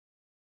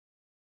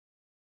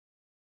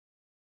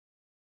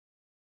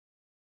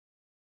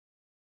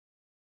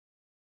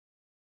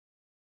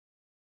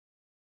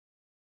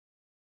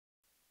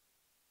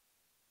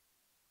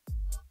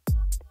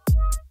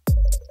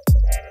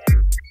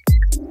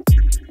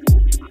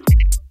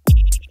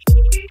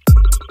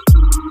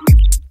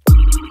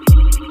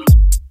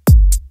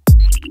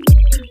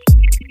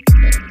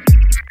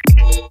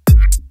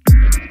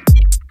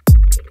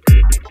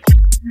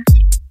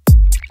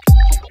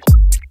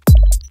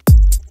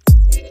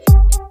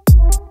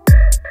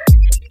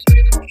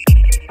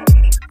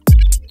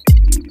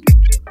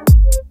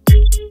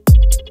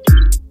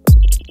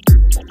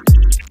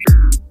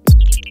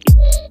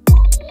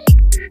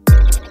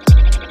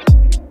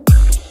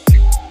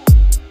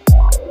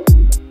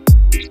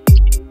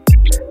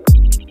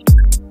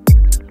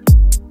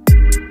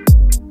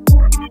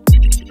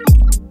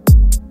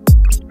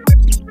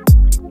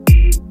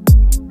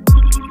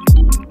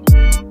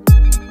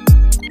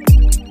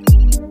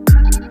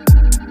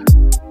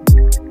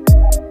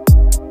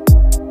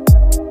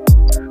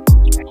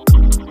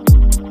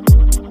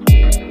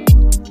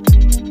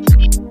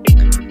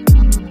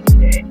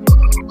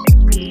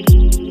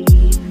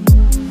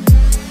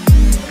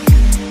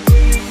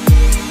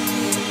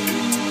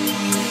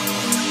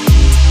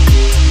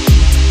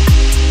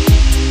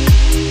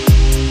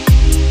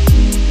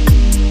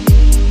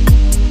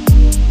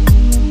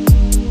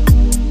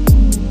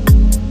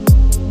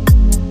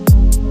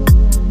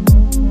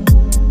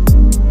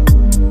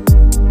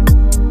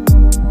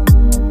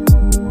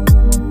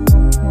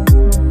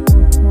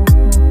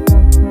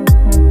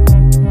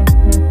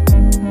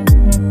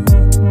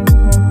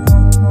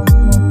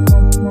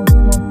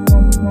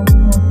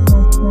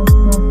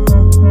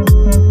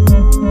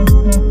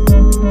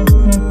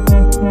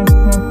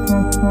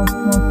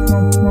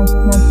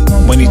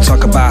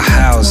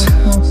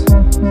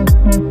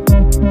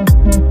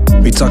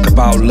talk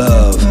about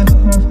love,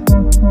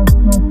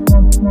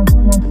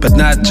 but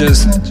not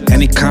just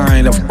any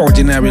kind of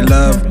ordinary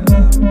love.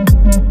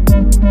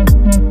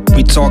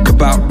 We talk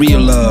about real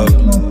love,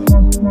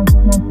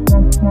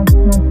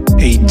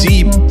 a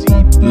deep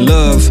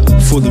love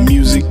for the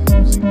music,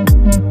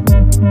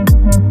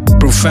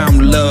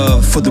 profound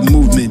love for the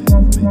movement,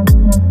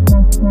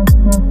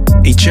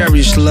 a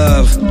cherished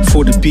love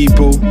for the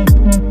people,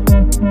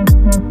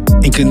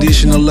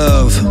 unconditional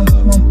love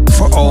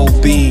for all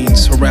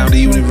beings around the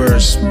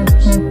universe.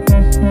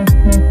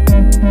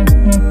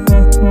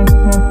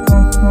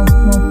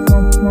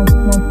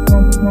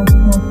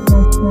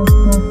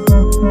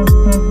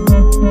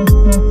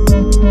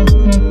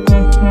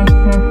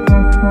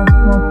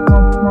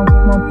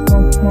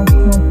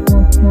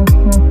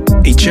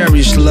 A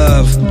cherished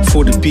love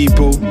for the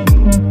people,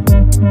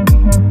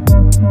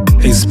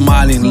 a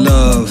smiling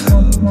love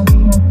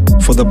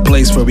for the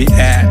place where we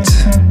at,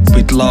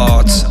 with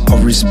lots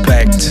of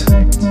respect.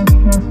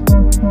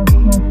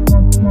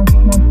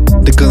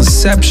 The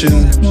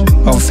conception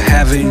of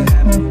having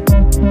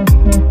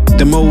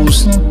the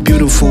most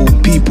beautiful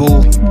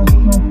people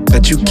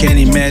that you can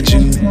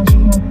imagine,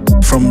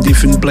 from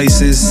different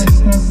places,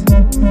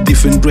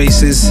 different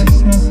races,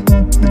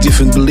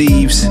 different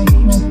beliefs,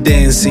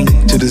 dancing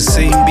to the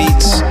same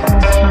beats.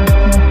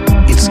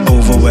 It's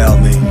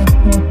overwhelming.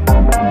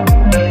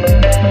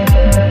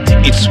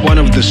 It's one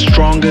of the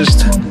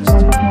strongest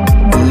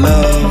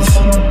love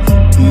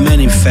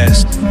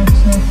manifest.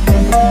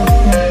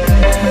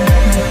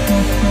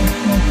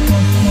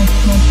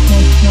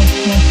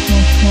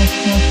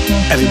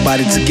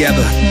 Everybody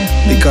together,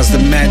 because the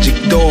magic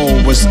door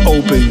was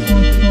open,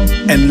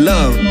 and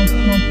love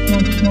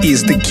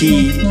is the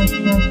key.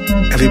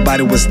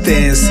 Everybody was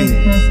dancing,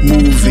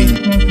 moving,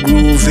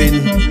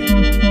 grooving.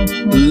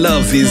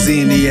 Love is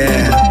in the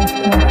air.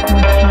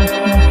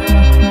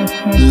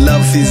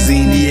 Love is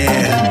in the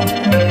air.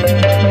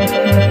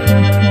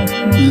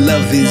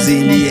 Love is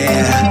in the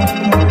air.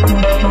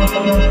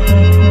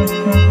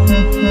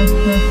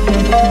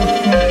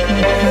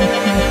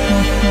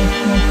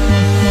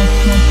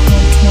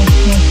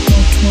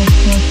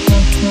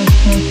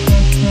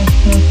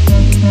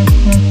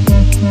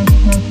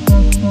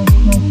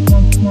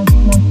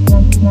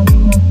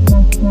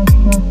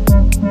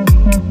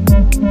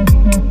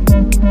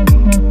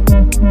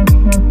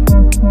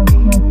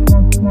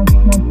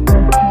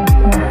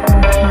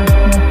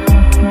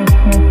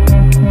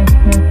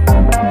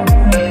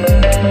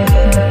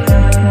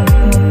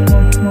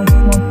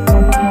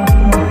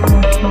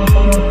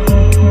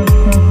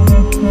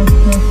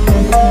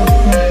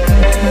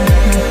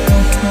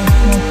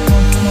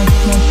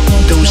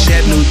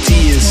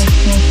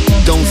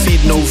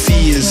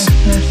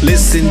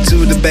 Listen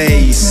to the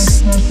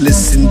bass,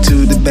 listen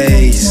to the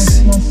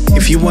bass.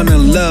 If you wanna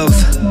love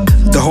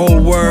the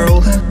whole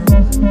world,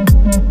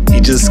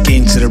 you just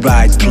came to the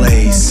right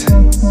place.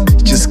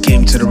 You just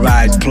came to the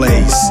right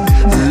place.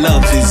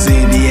 Love is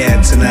in the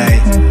air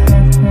tonight.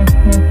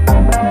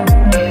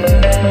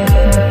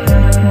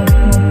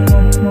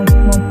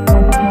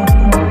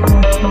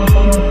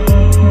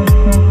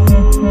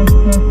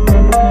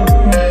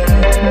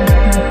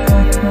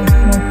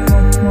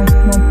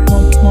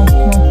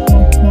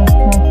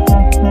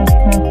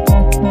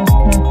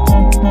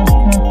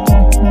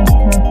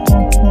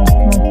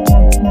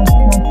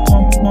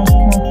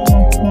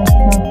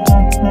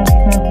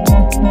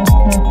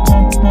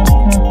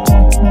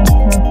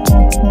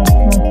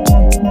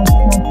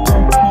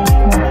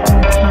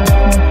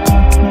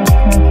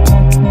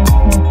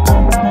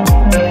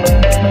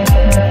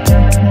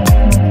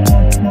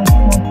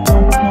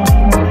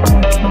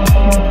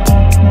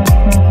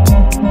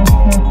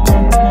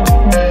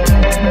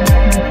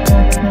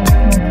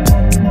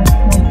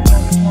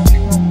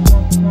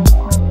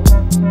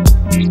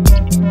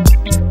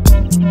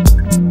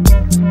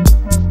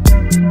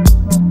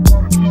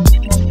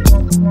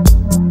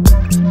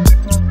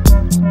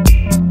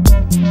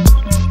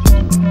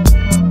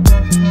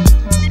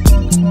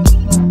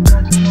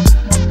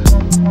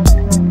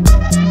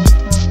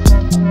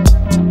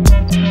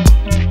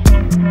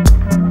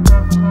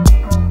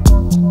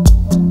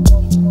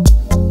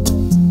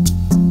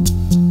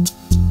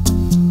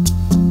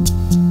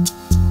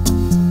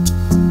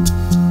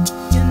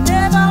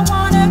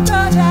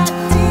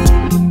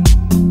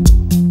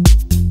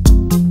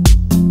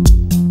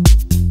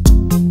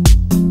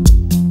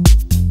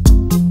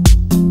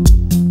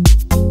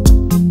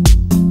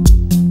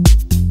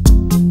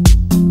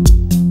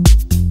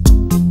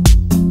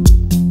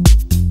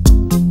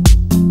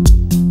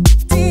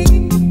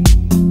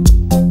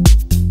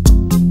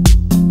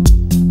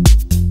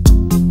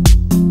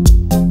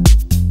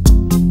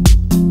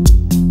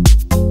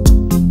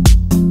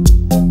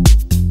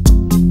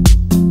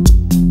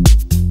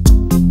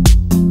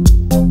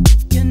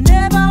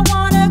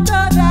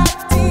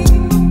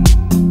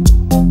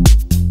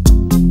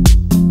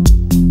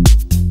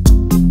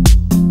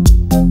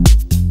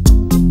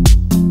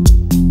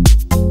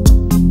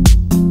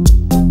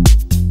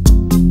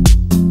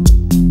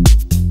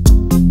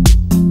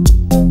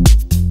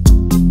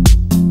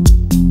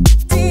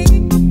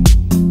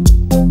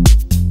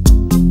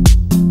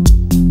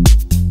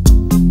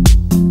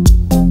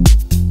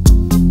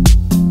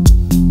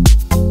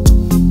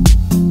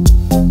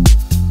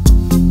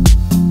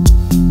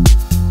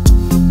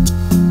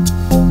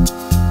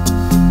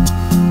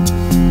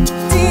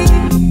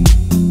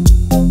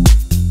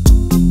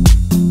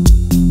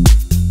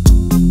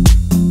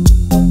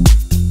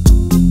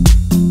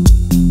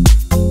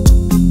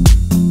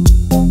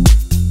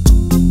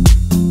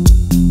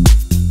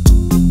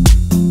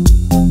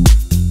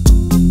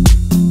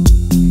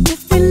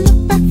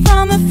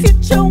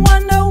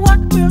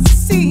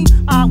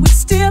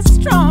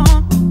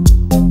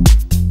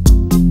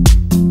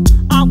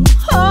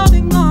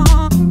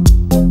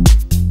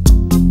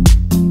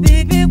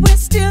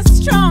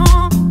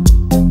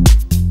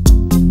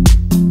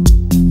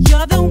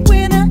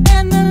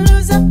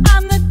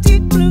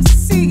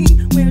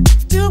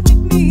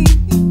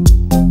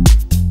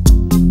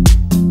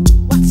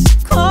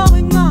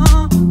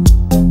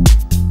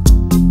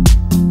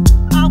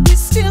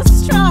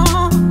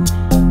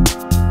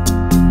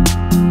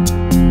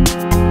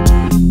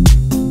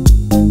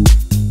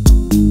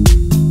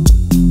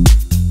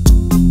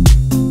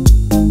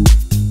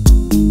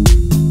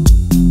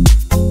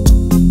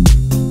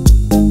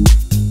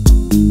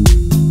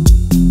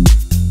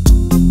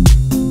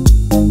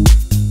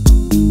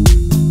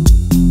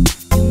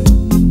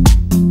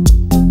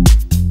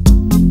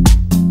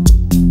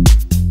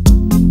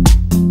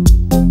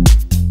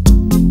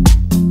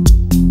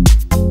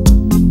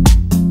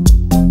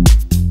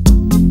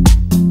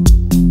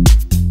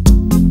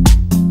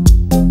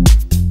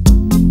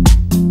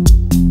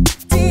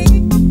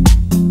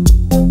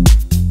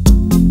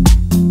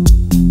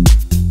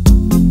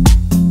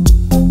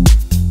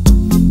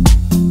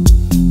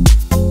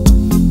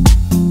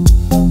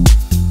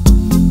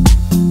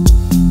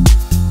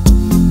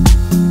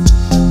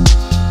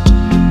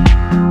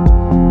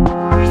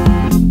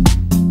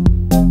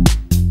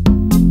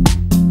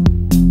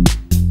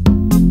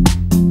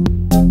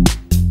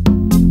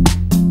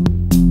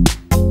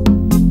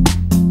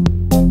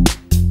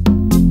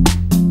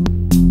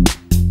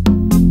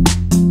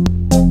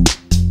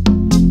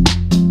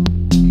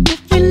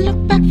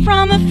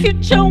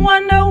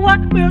 wonder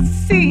what we'll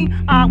see.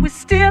 Are we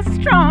still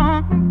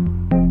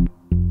strong?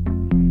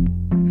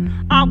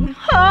 Are we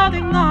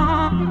holding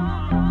on?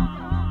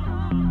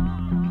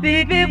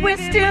 Baby, we're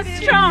still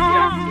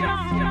strong.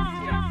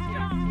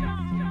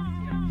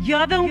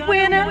 You're the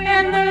winner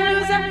and the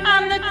loser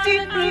on the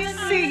deep blue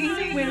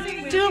sea. Will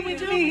you do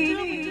with me?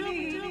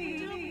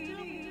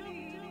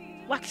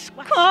 What's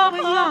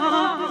going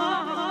on?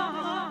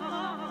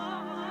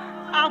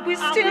 Are we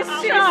still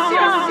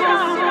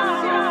strong?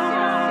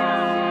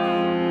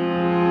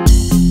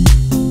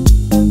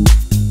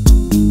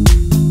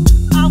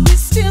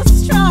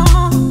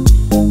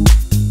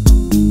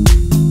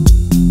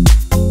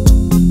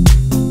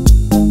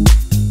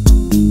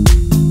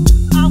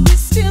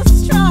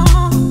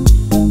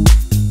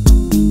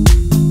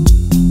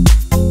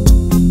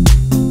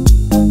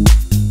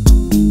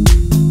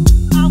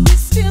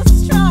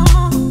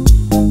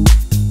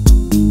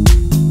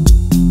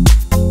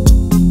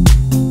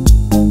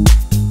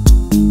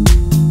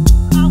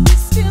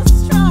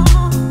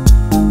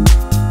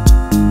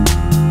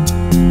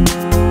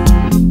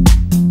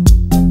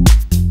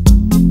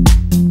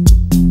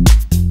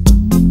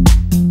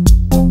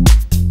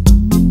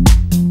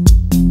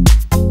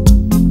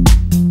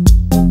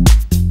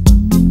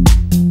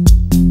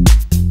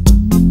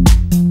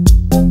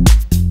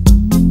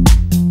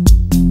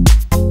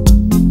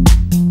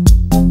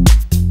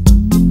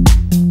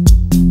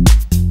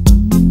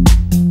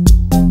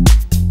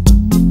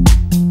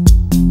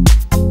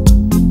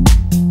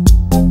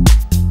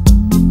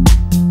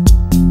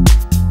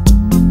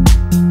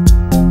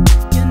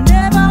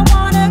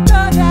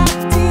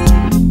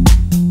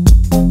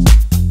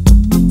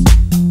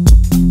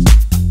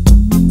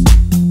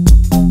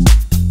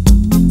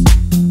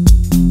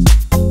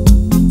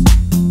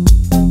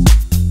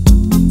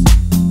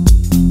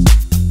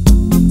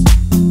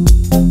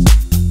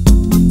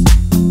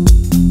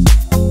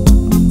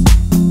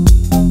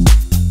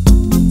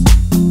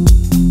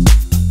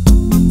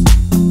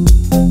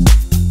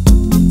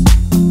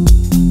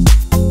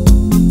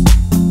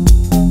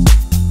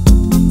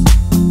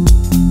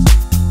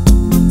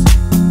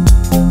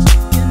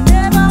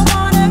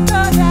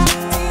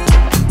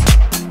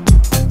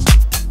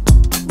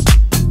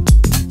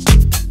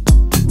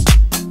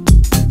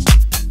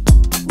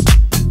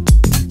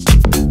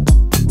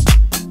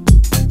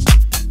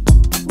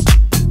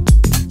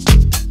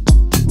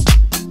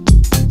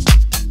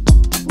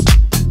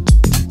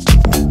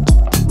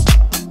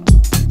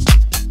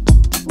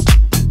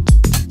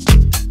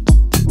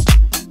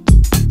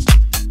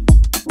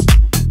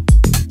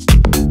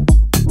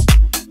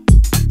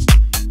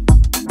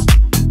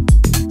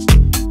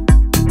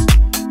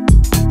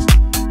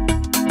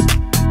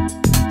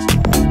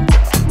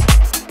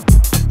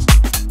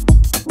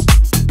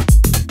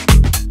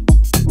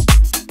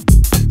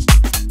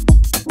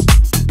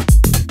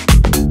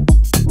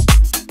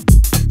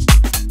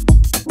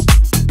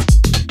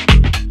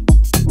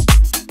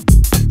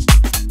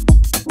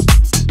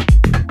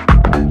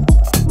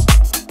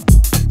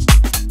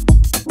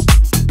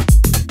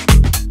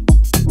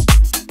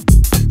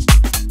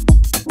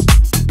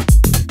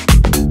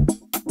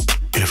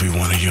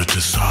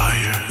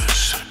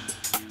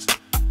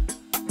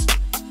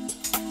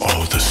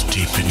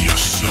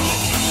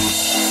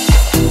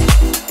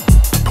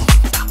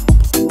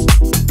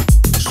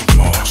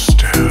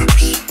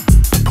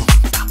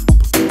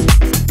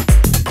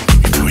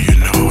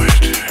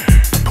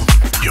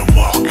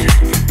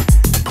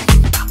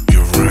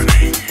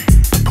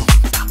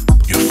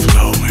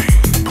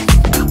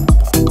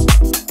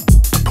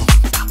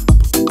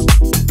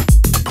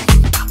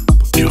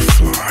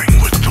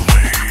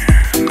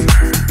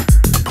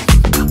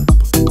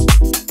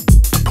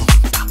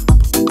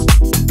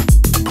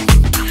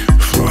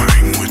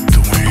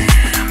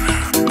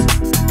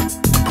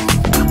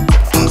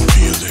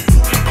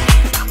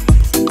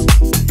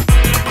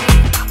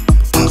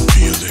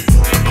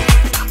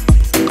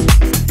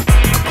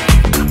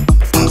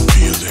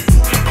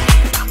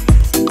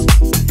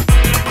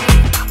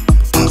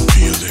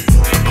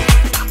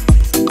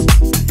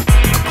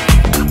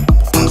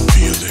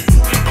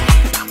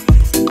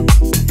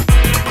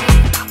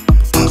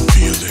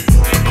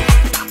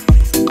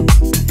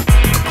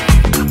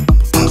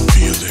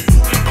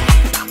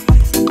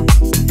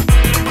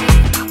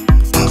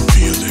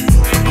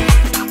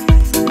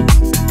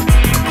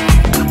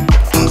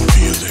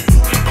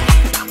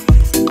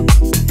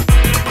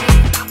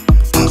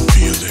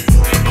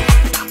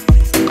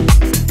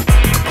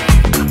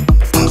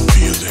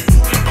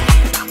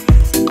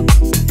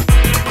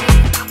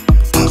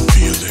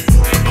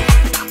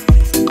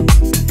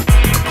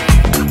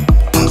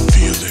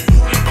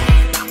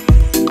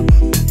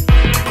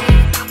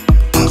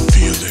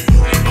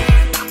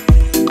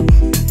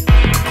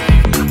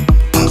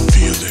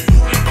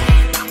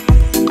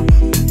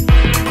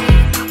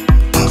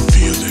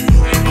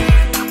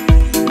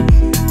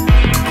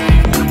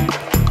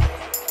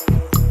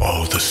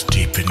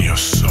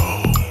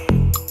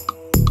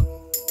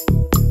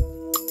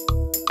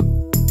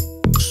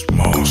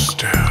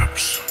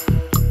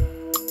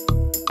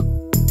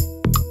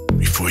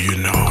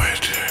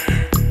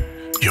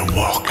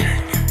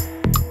 walking,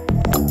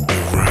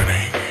 you're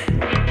running,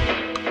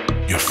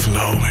 you're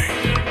flowing.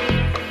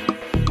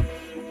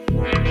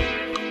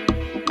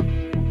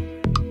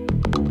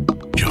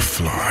 You're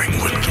flying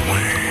with the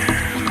wind.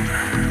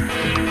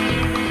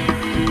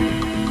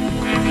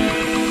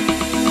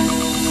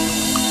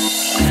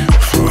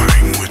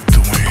 Flying with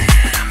the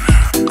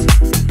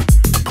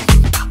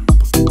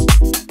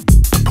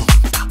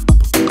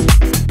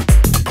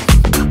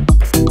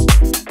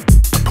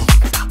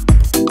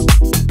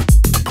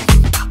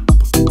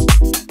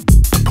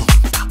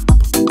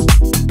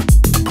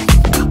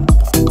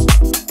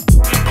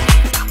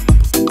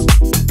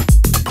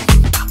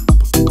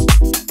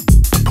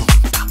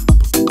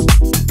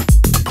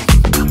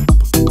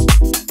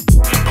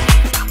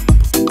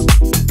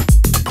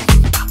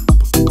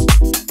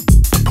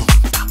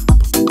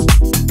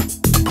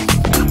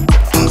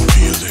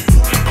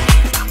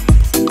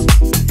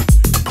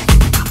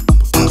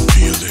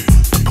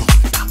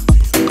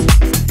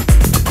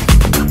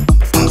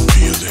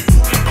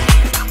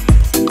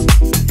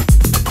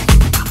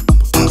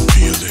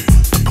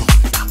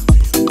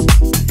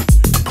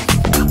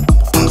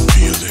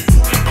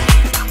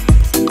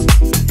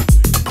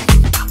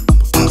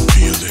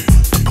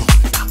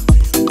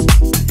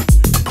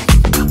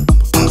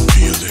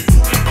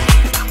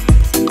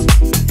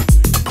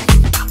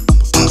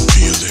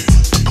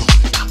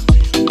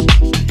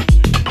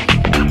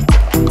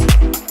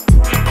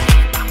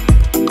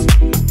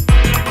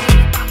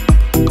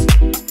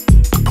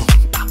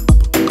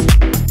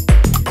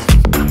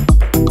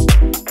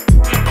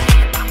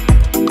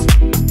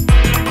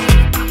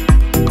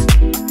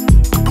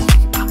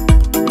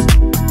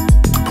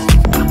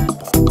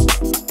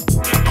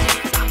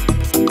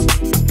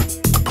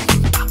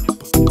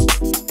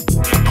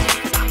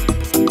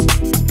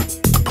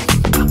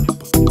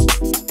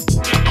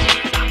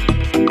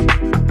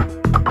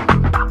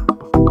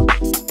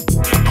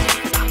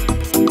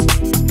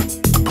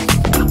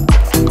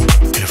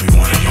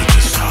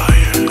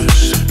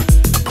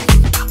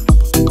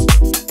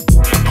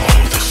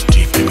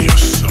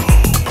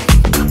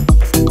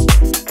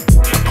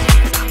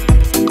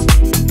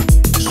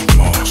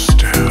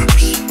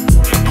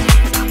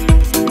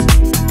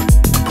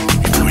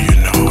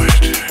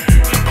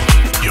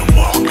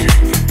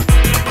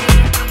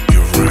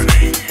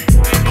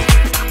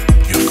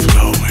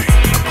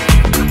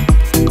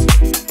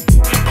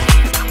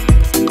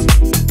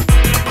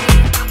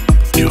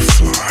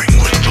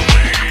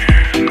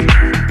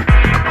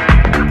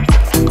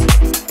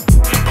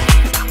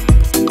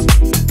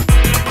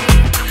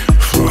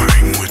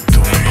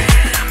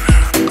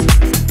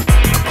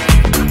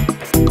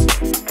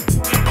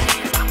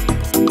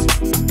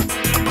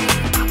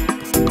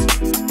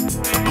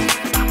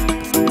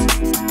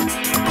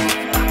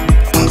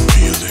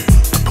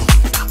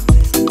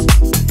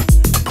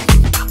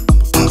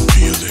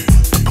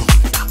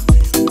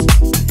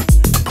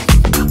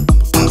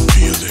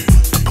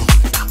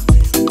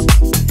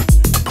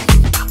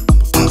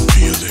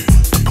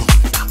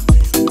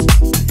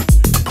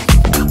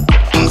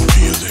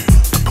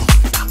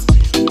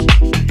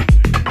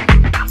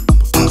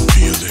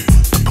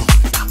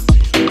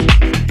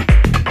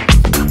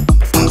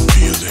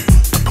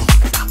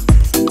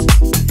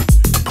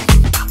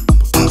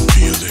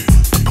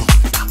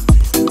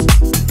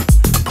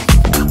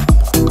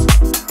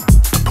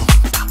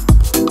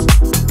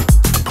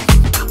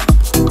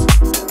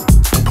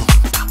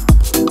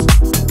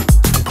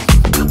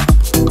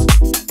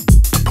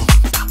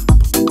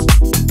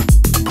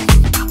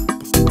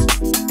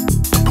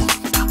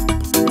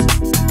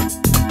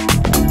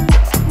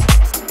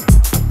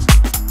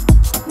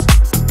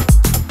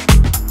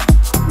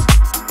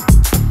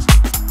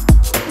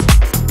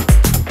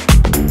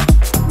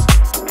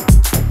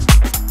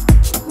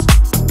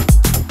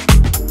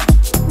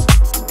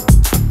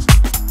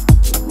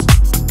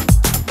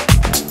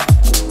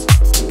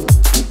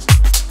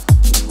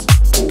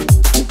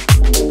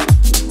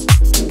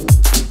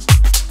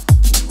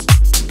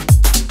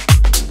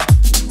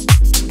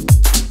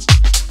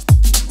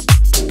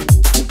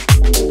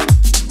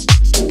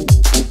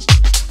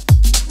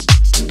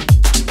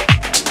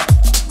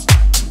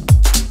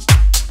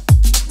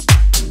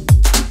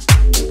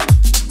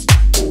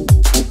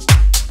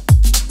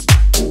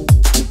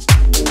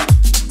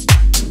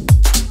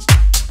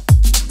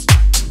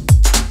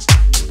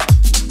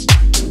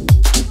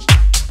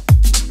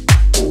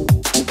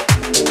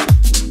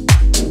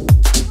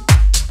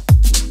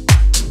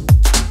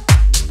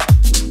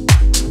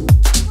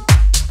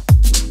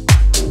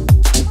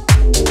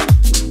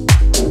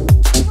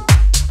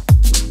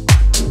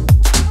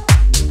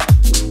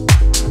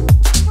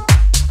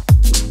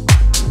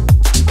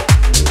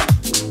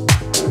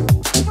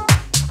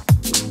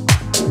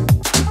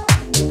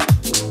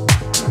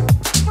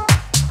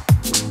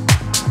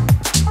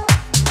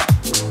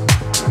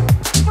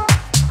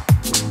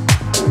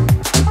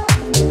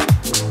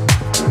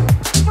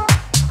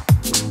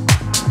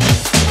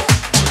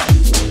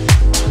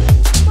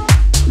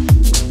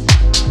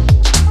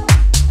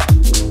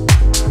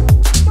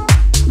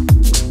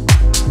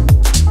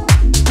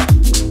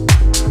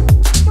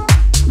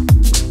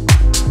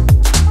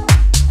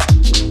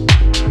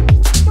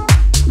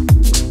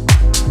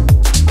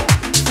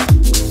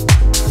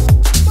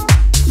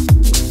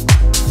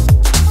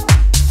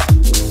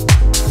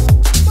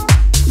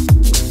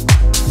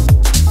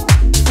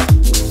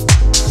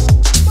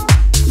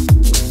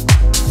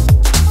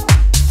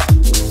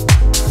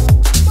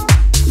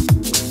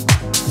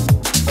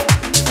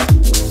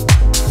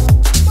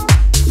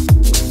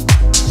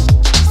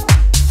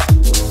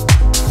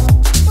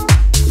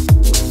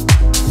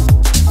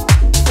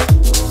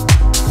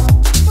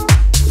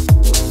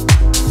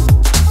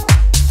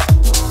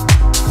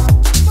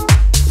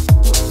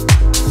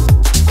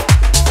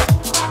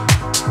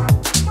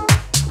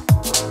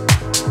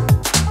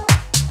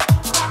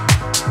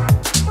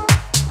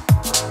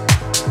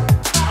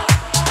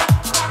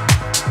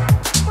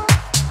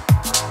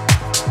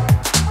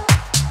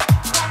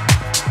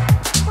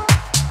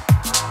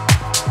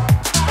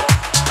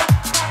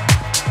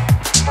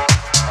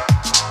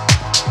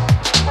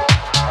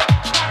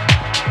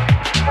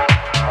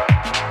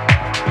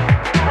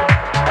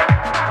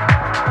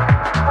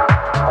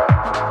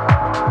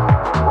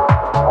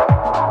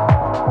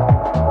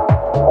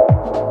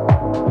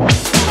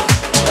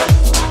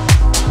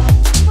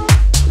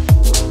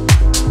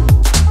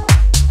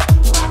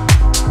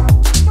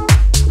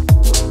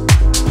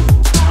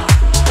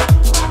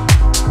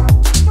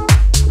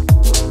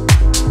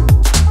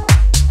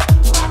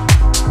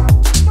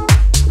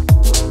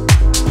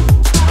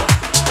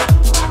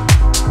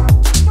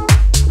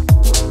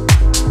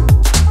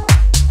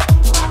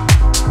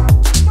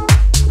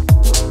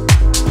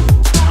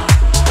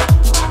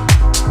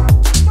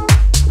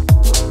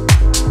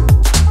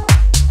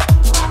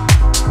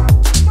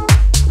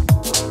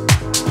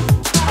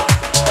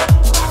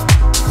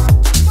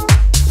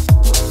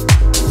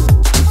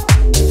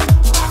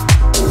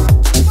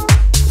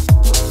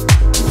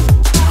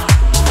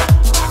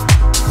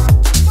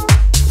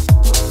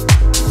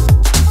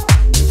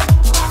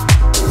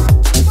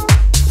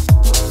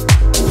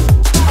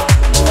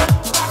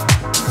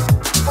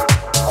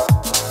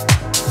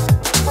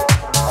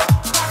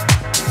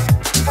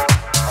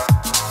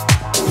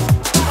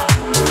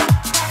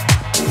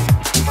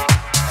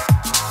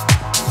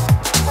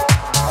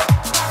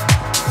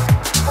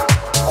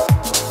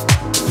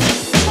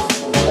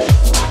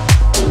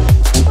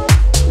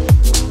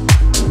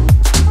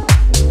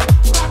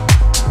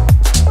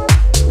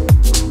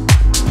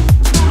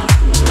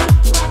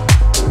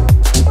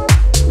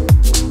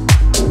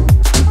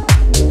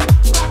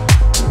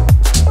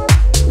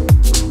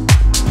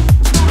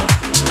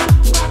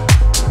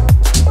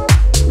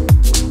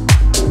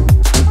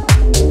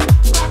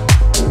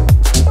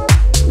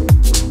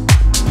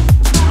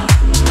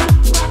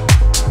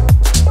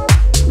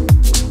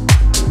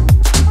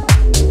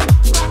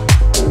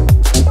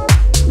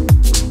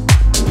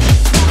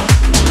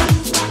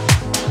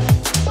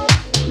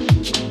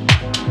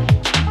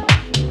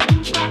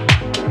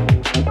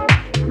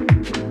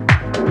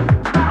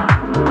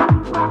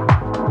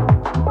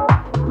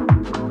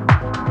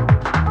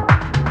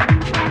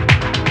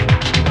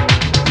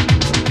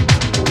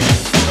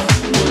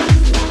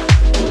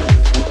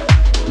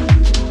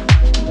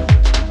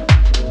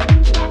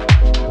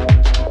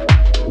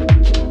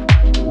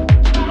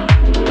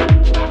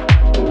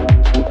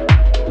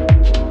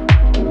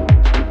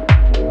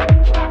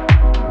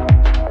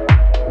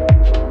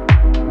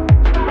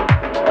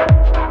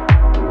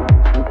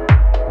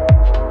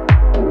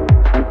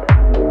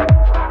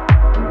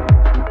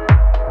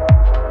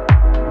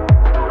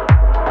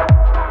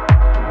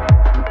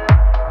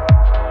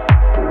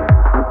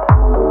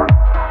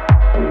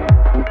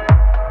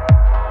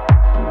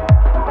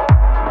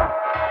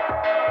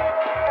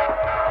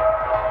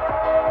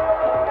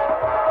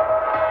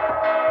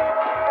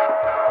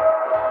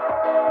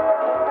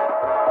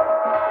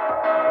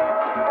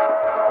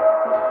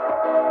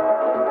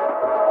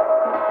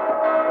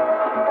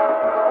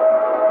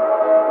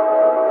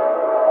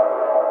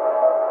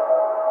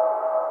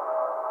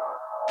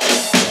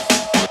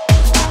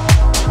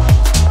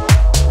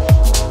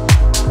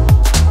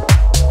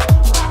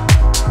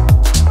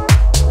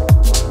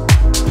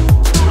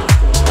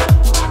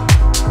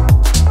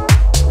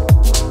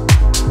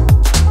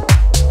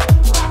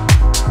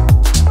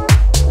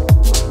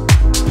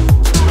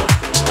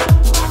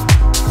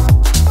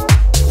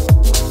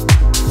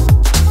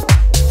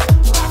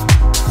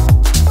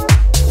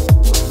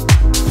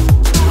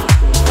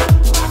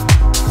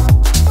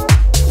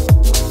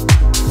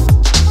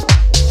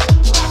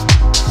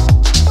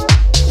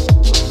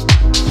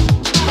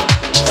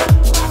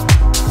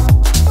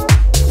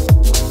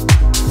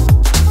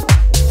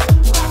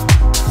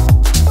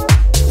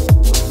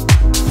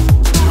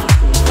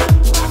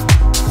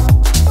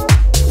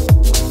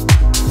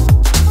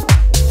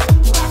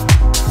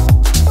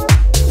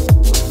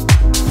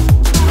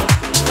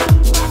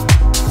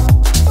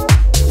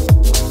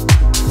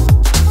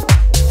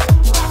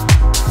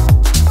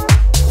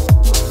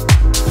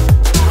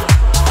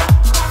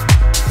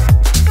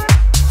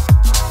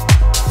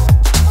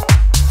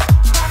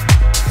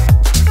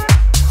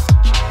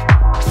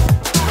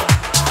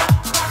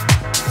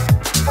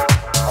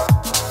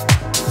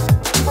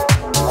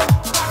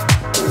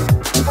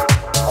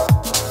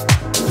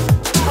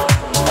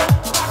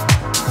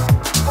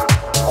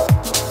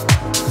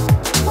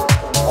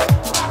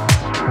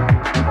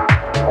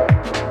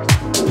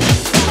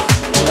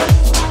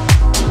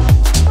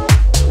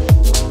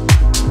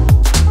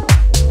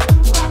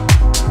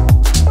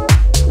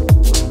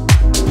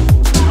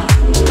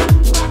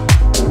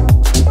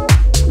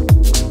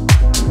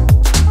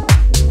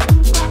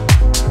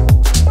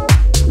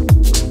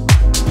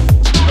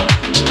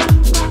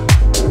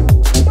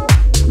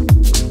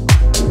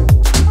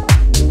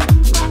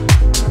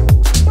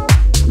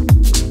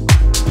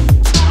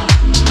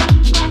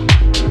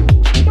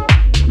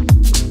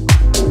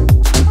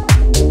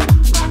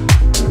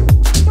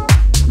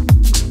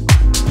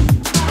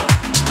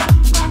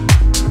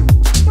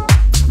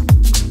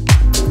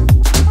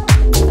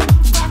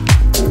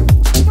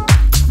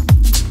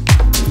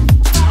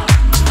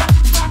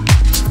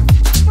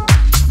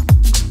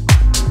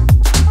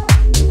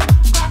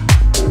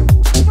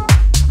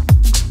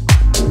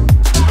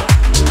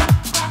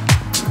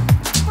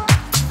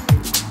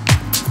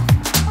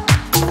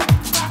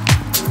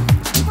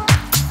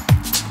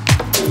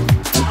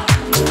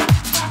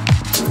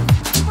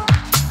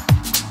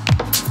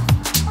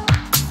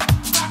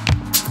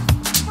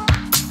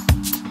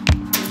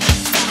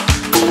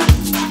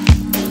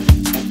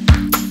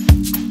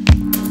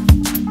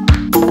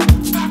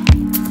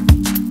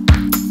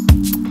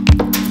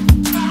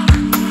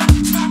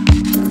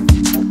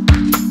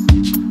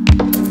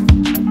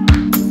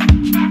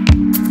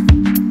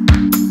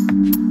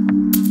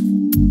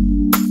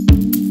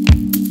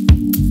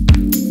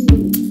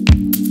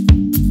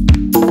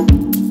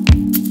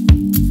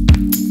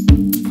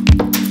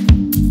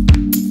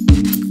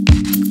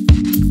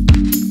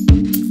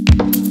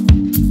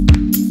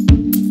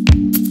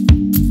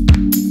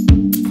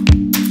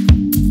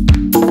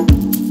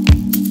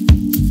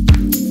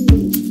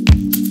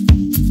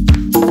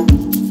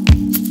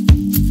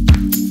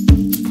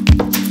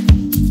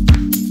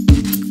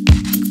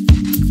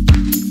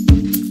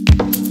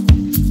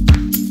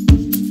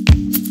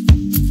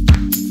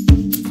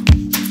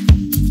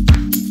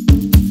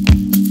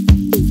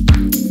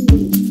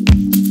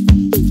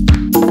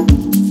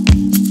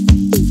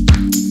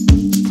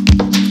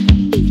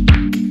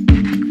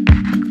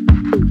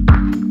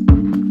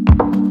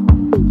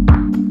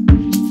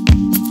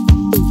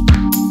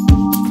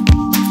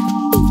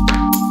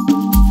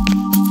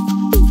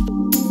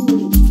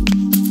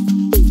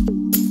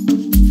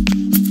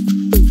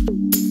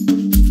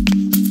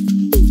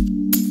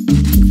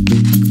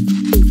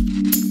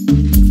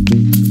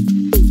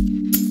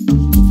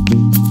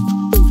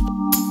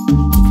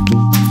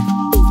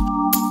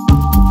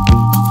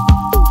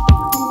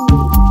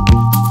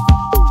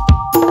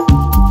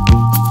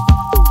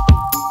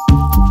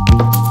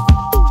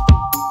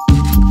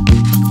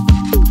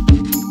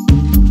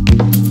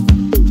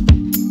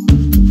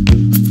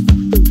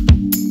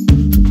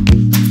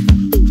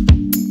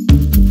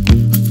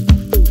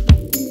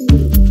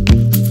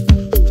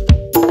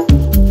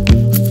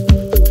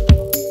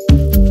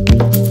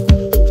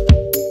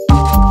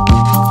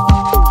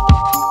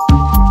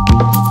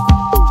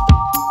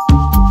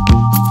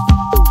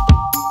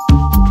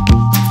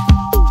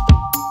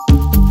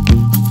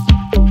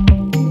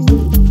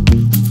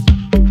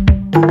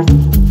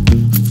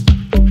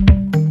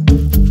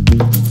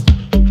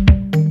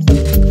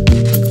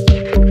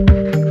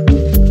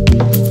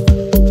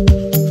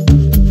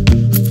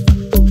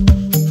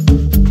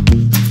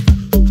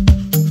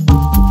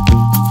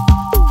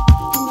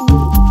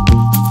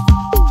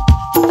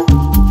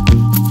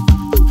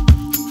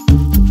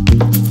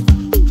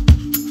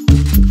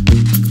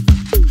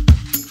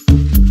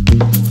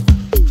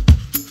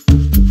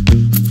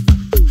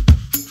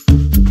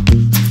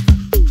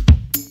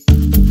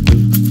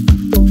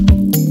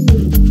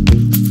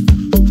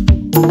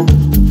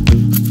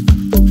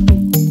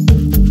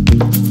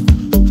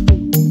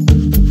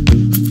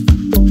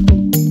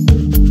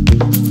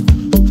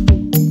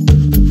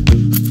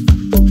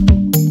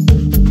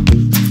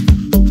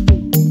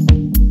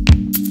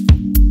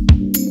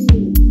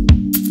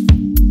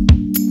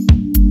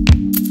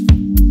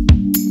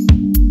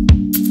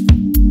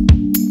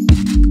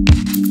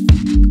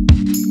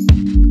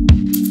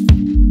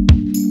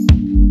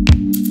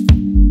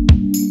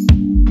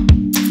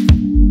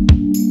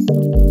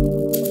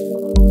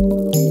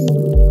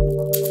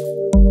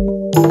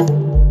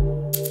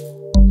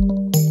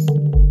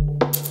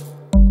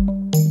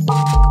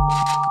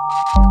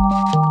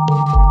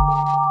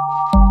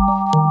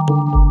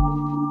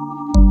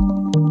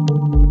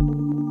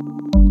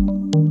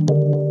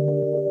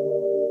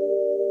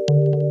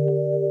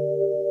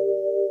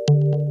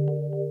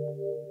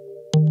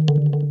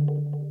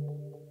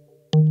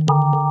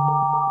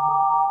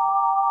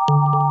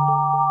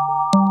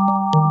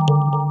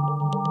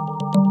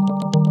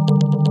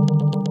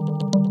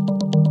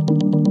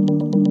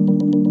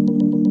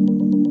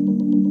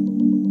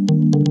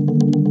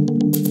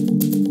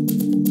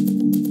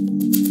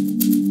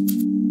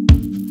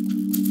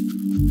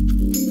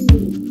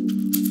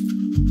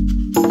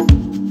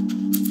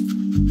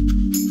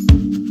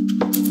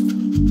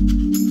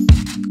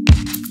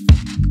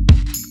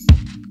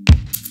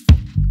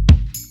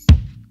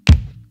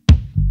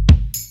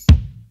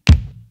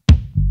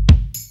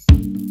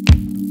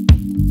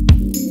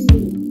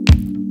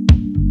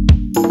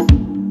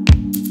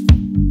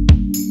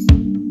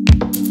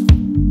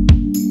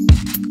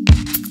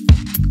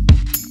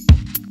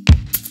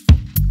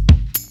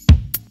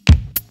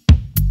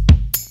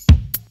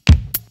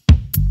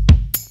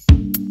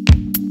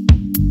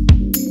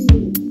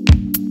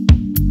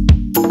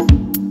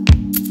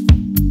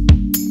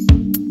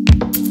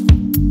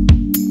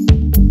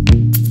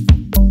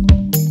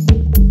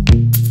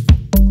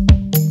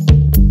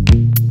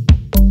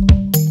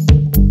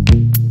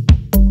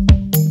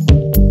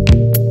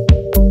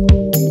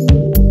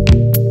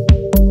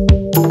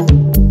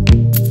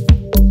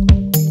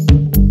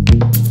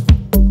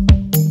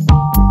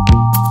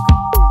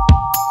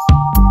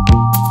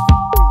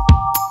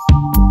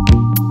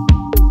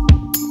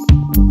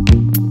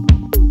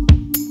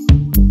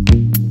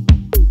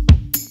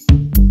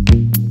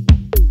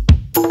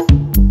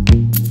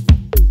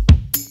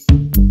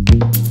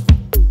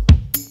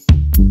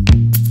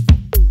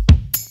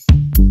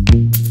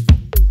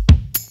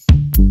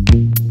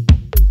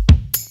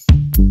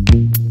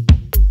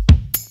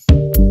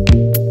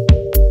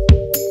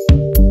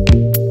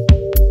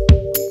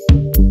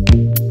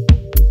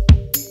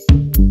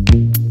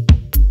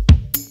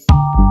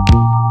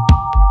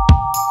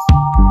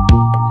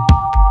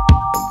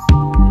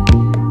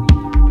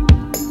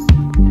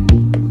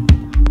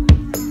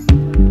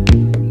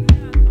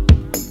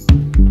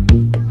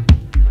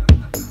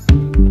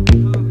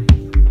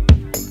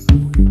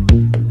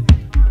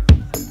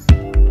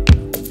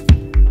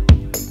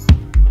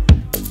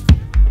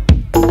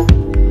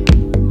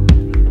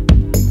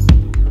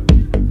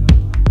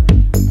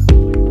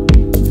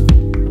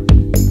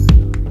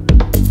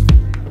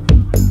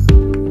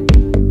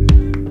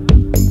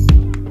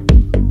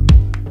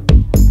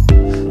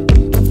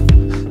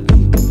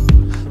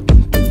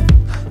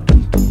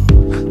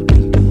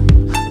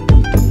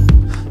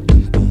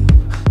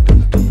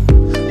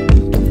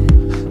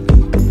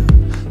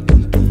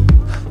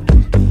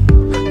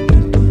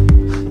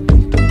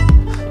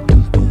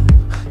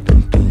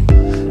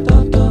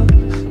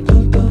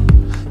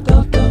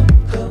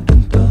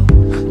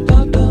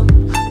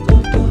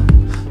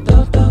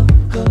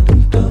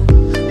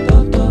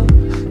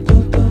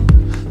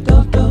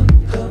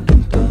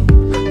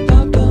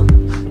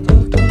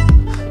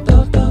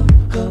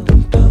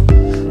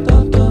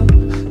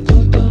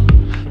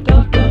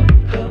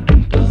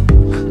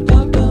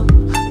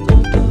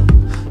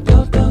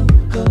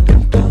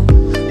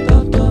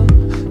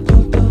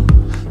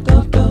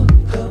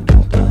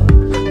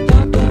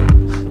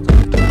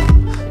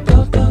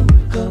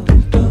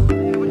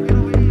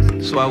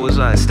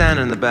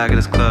Standing in the back of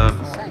this club,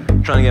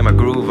 trying to get my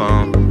groove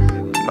on,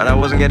 but I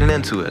wasn't getting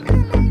into it.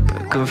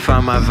 I couldn't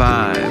find my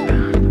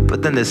vibe.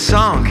 But then this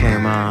song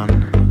came on,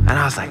 and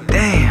I was like,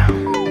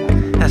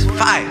 damn, that's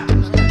fire.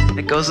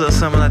 It goes a little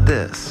something like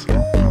this.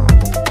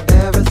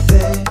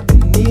 Everything you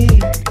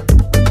need,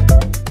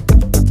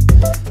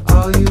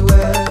 all you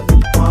ever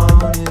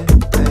wanted,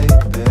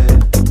 baby.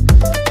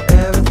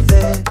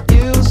 Everything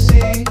you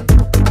see,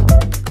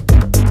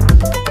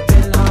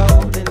 been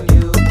holding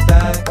you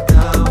back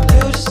now.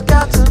 You just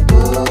got to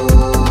move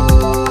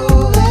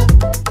it.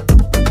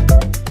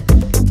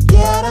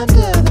 Get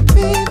under the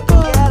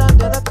people. Get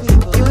under the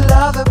people. You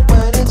love it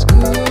when it's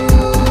grooving.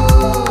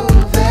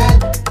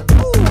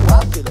 Ooh,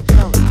 I feel it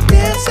coming.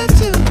 Dancing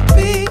to the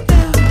beat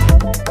now.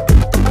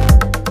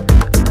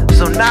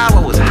 So now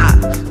it was hot.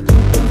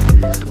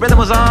 The rhythm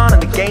was on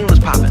and the game was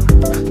popping.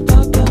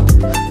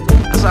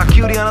 I saw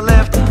Cutie on the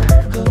left.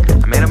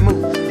 I made a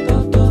move.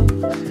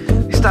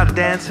 He started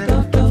dancing.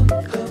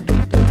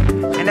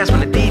 And that's when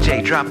the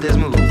DJ dropped his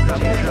move.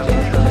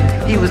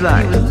 He was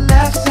like,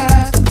 left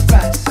side,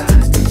 right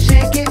side,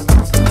 shake it on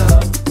the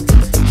floor.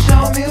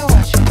 Show me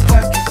what you're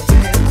working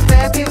with,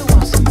 baby,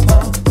 want some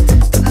more.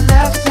 The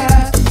left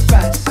side,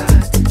 right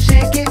side,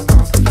 shake it on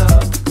the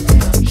floor.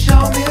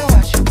 Show me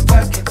what you're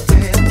working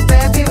with,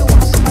 baby,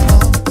 want some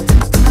more.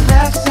 The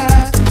left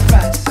side,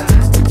 right side,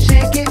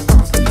 shake it on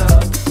the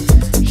floor.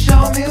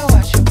 Show me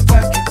what you're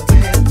working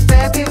with,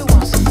 baby,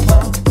 want some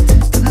more.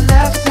 The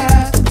left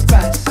side,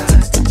 right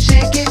side,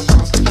 shake it on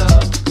the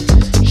floor.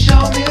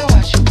 Show me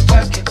what you're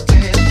working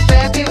with,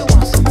 baby.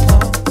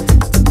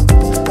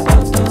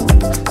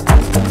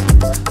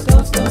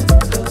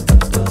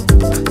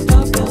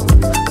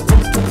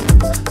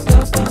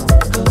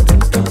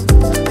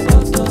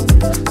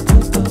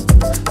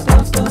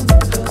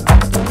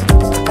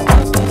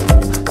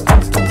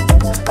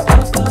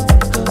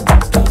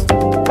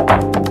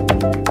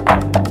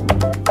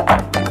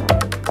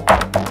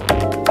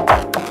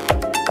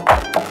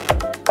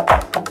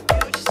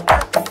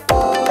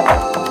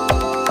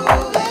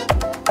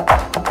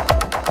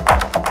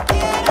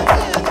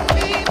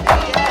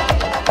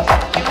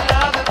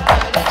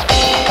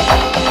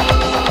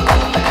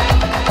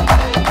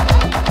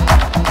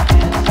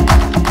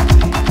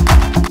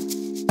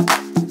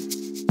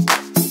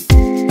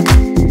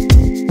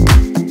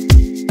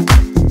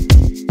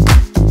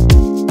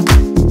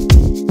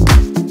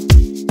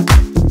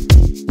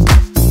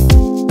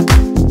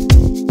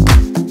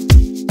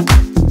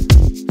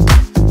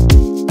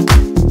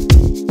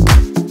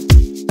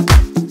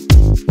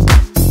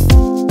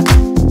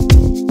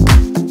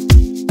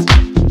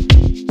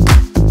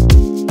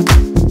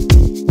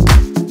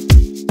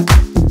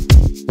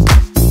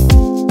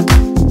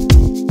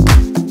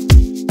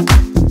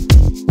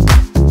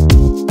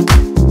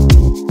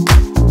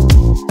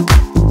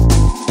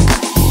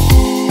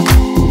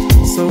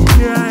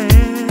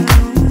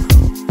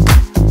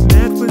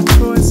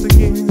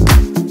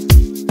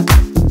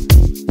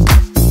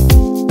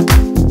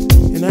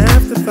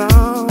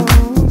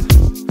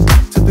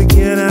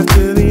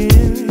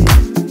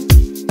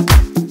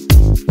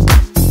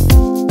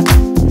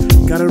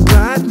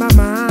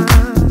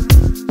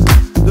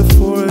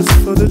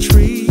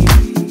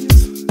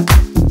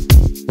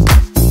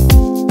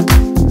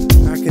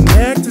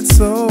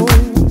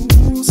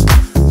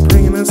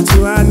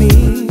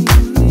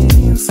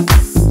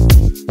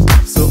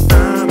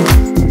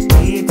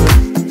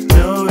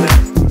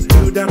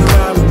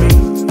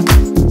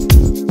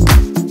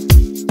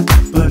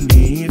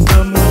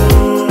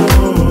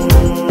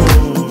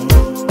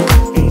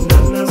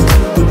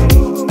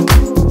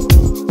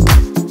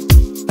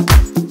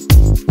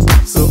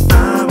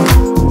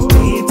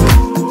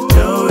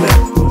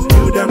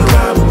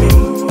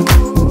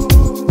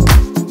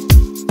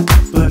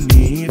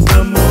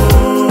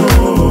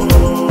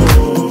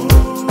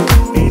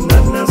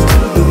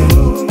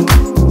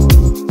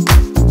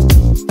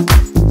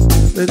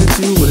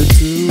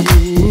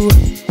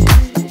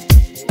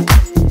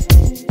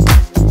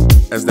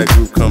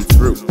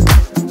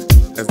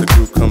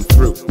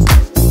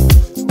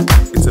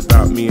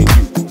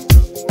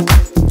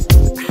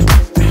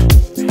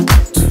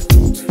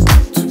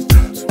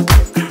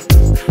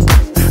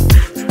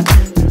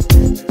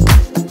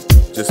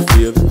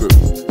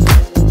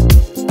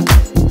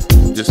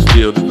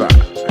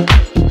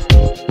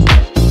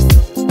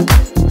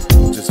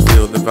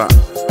 vibe.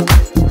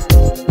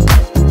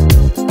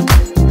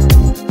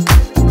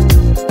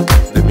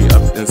 Let me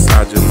up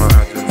inside your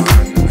mind.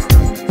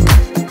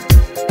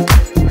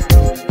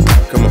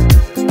 Come on,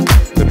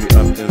 let me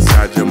up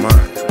inside your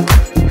mind.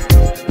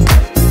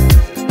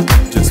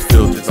 Just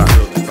feel the vibe.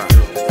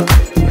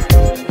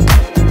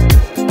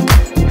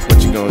 What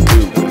you gonna do?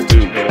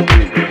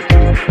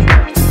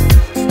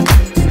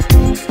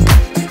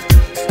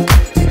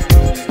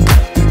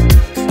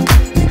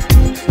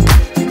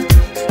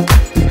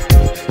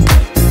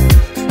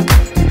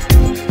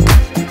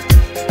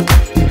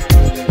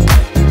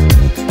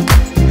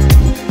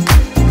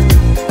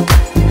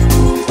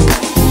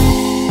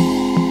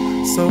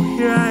 So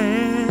here I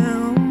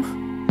am,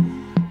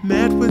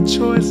 met with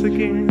choice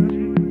again.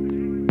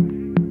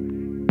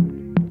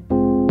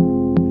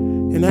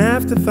 An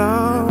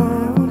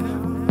afterthought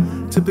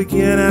to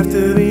begin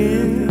after the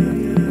end.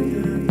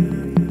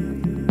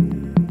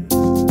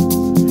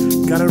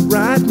 Gotta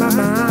ride my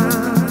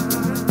mind,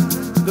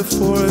 the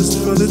forest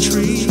for the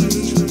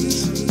trees.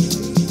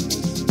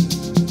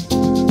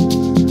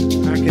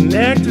 Our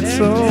connected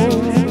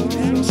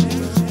souls,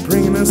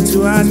 bringing us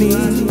to our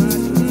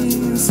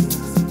knees.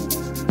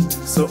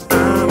 So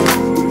I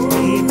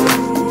need to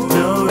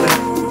know that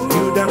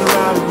you down the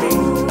ride with me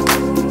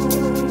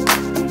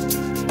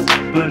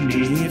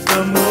beneath the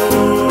moon.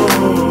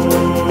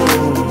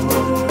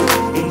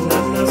 Ain't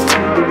nothing else to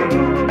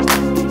do.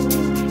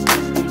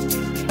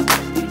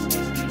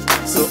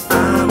 So I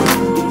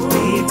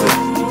need to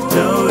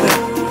know that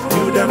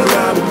you down the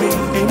ride with me.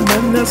 Ain't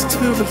nothing else to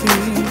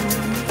believe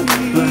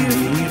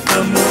beneath the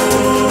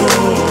moon.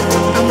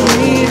 I'ma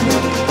need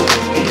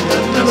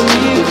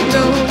to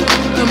know.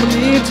 I'ma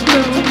need to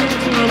know.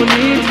 I'ma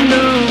need to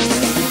know.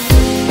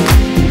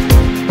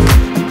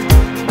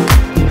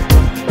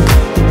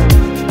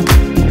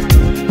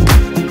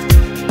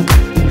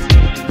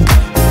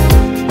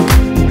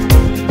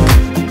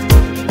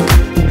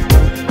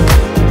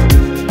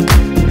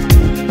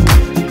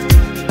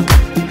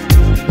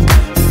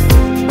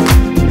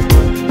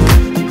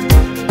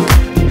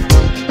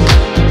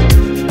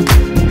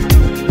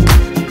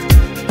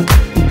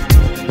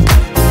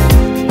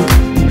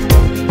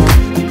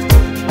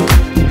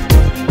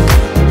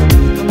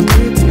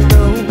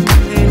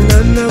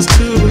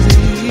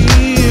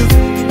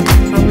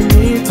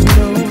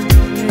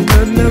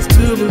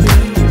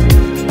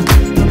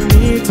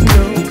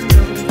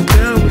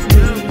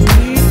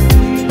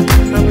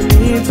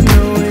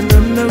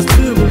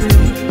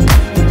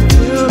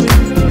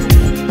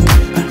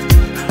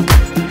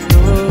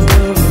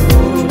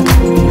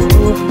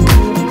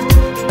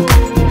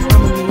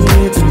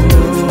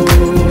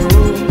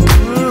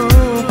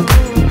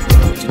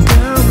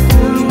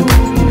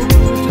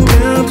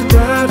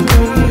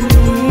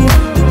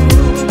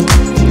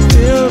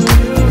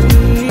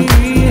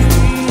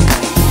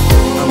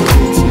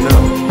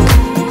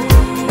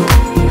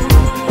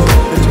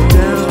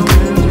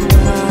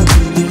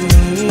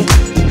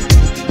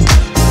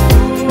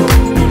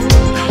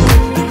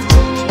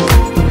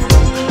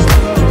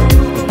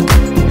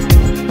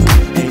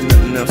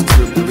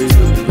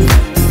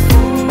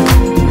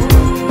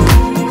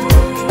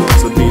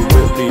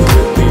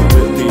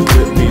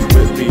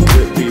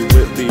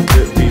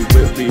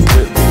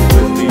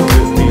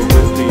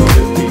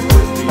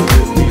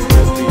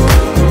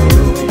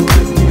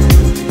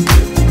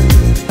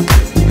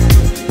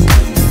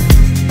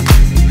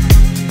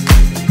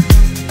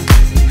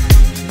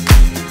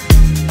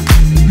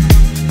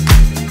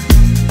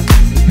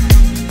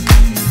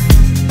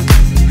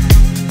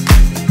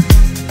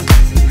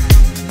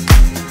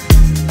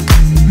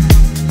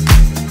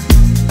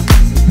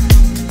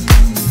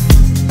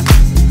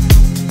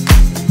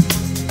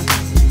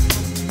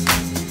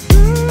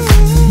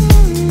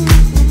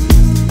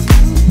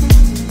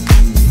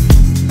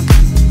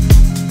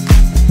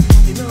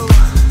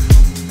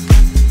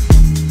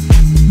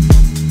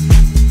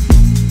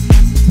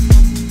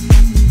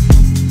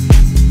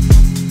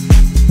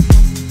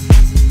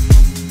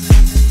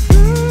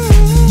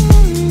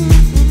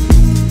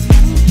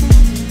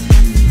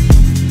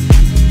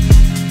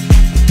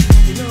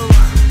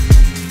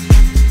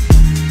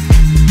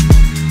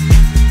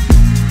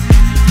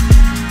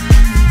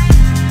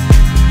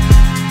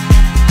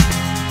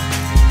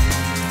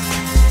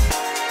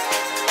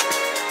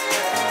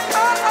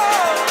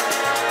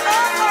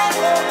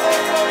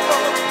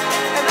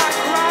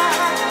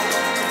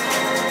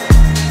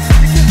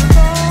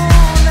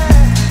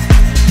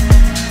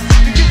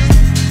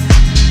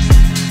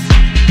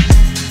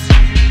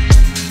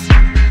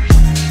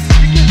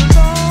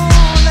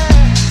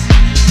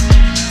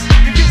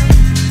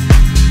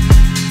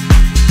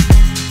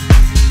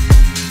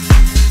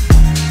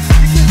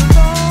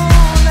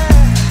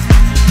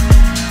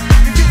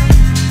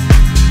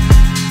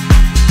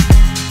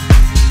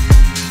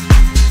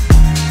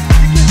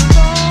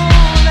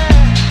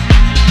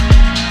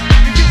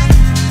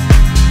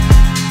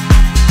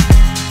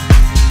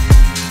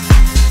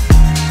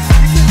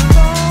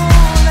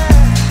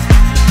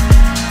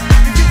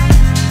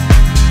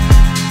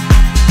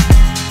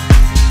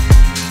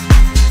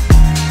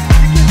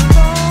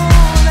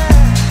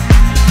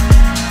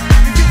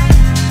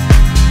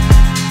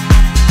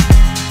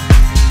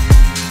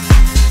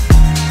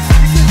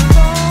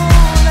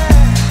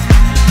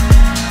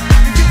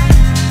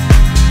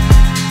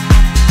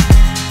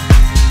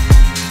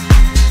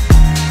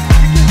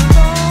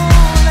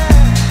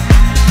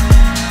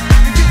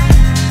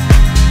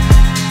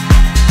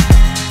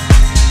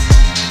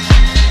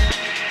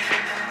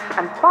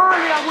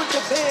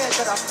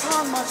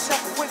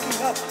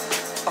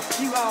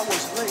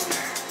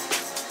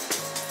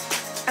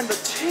 and the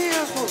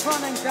tears were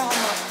running down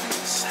my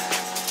face.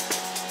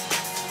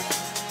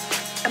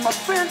 And my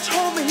friend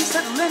told me, he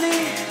said,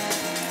 Lenny,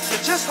 you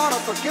just ought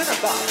to forget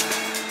about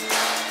it.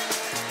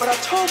 But I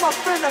told my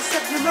friend, I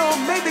said, you know,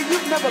 maybe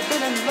you've never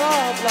been in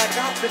love like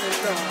I've been in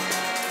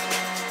love.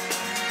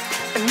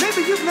 And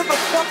maybe you've never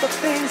felt the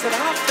things that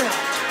I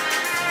felt.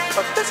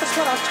 But this is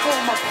what I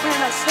told my friend.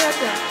 I said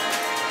that,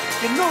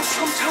 you know,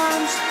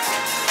 sometimes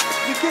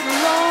you get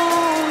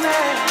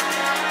lonely.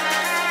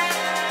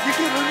 You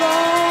get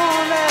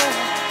lonely.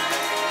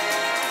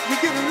 You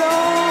get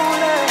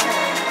lonely.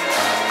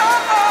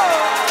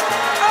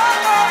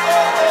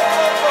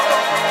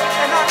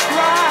 And I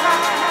cry.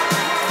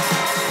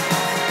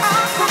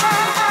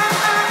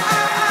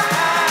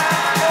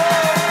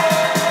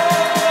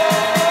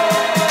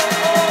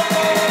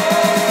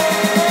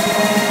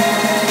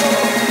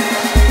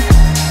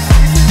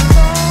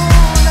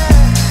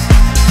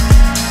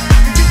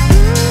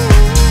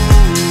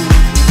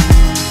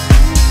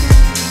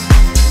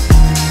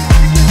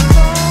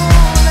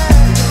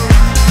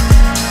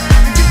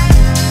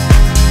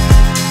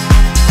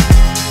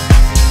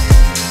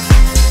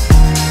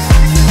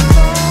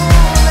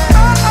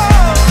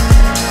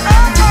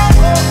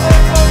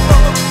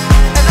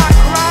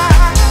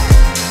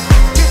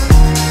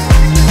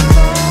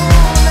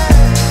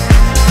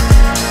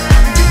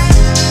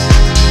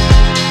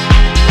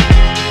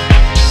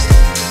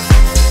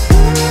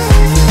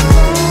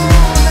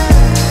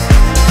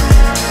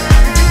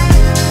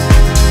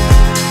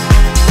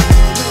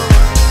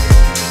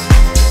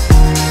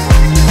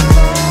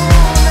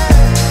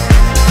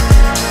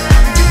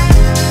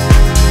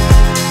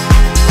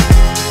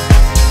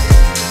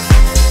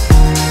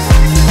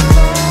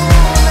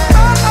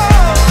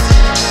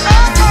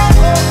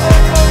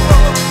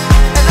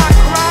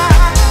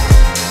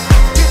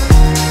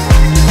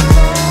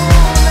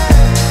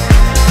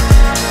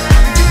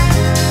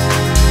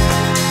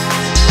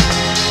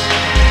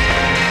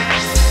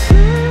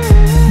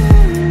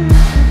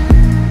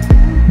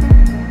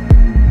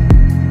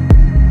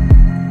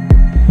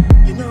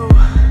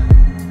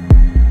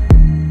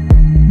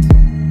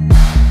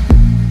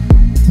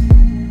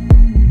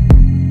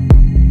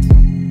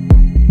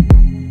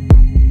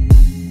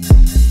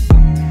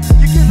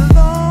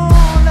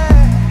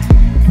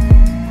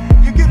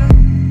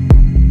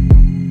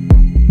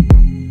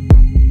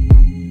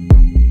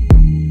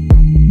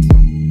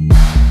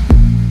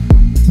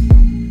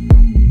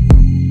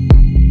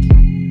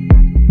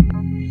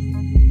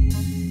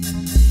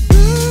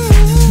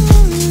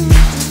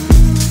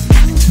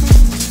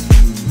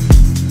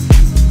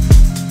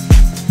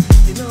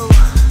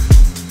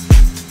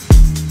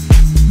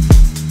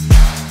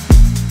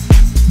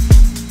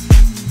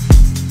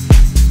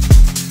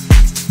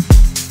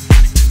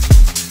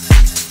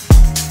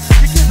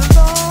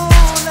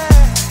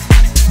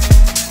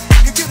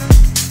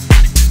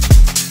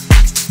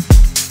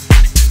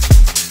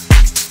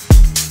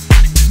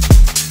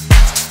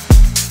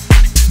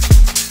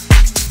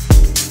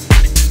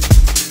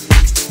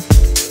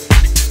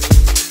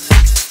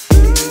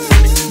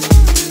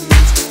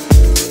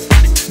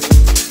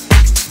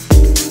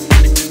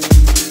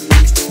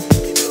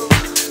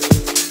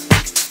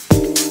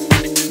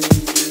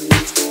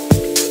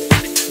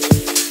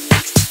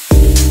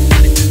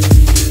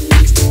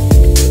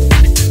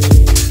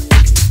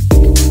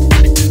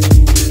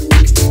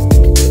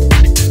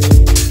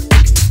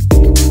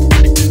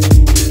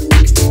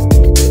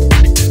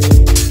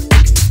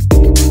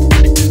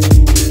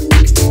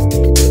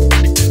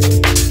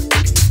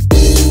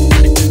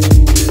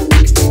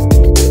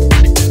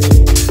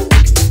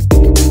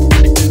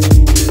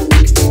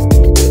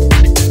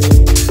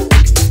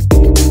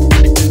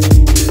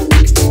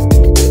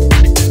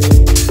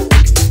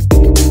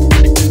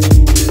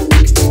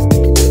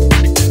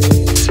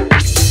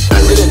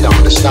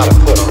 Not a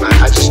put on.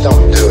 I just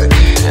don't do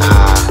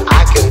it.